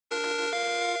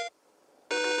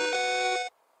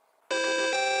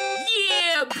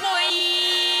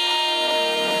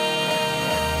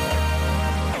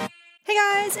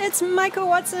it's Michael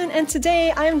Watson, and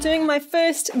today I am doing my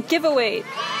first giveaway.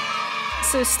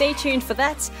 So stay tuned for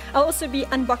that. I'll also be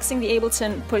unboxing the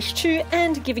Ableton Push 2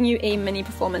 and giving you a mini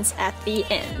performance at the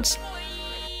end.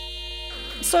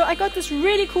 So I got this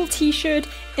really cool t-shirt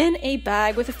in a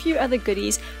bag with a few other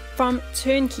goodies from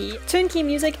Turnkey. Turnkey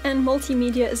Music and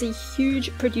Multimedia is a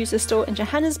huge producer store in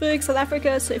Johannesburg, South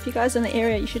Africa, so if you guys are in the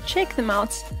area, you should check them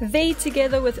out. They,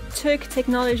 together with Tuerk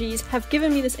Technologies, have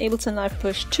given me this Ableton Live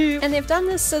Push 2, and they've done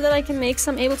this so that I can make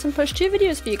some Ableton Push 2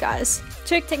 videos for you guys.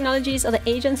 Tuerk Technologies are the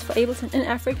agents for Ableton in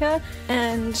Africa,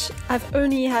 and I've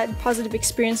only had positive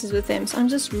experiences with them, so I'm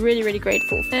just really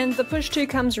grateful. And the Push 2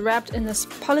 comes wrapped in this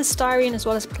polystyrene as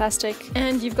well as plastic,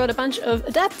 and you've got a bunch of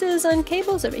adapters and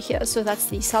cables over here, so that's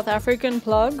the South African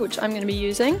plug, which I'm going to be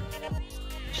using.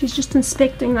 She's just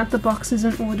inspecting that the box is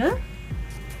in order.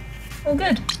 All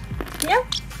good. Yeah.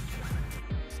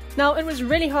 Now, it was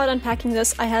really hard unpacking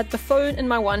this. I had the phone in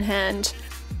my one hand.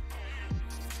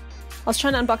 I was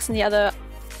trying to unbox in the other.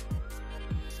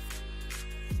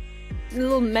 A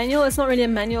little manual. It's not really a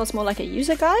manual, it's more like a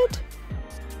user guide.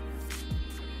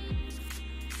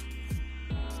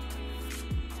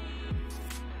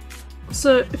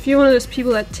 So, if you're one of those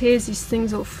people that tears these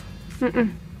things off,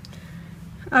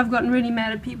 I've gotten really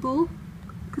mad at people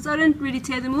because I don't really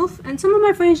tear them off, and some of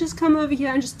my friends just come over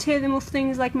here and just tear them off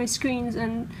things like my screens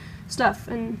and stuff,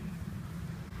 and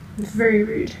it's very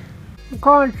rude. I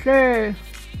can't say.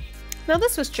 Now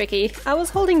this was tricky. I was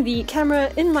holding the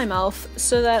camera in my mouth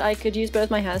so that I could use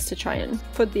both my hands to try and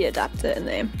put the adapter in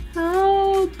there.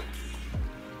 Help!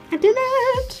 I did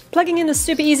it! Plugging in is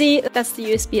super easy. That's the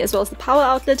USB as well as the power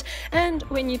outlet, and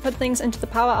when you put things into the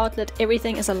power outlet,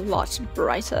 everything is a lot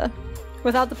brighter.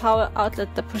 Without the power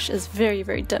outlet, the push is very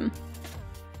dim.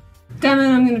 Damn it,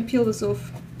 I'm gonna peel this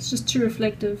off. It's just too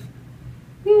reflective.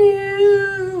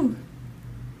 No!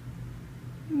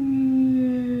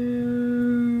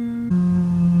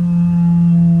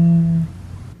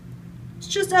 It's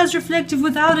just as reflective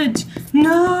without it.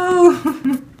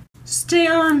 No! Stay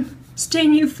on. Stay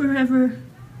new forever.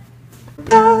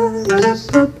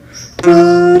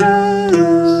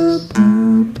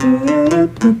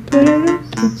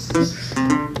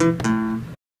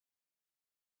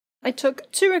 I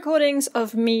took 2 recordings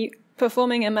of me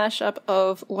performing a mashup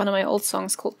of one of my old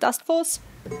songs called Dust Force.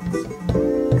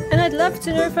 And I'd love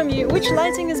to know from you, which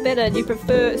lighting is better? Do you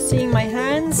prefer seeing my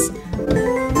hands?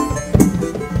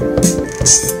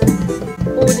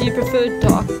 Or do you prefer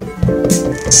dark?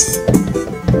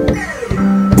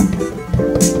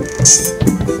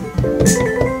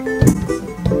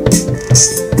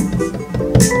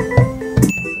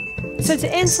 So to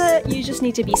enter, you just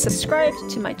need to be subscribed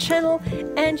to my channel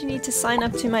and you need to sign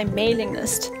up to my mailing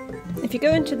list. If you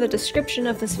go into the description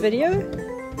of this video,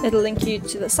 it'll link you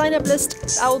to the sign up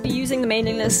list. I will be using the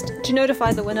mailing list to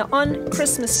notify the winner on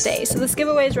Christmas Day. So this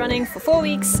giveaway is running for 4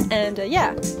 weeks, and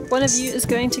yeah, one of you is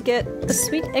going to get a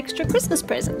sweet extra Christmas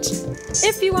present.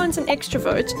 If you want an extra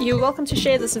vote, you're welcome to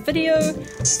share this video,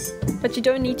 but you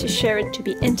don't need to share it to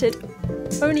be entered,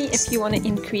 only if you want to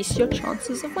increase your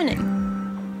chances of winning.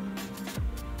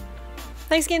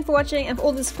 Thanks again for watching and for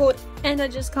all the support, and I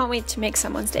just can't wait to make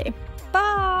someone's day.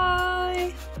 Bye!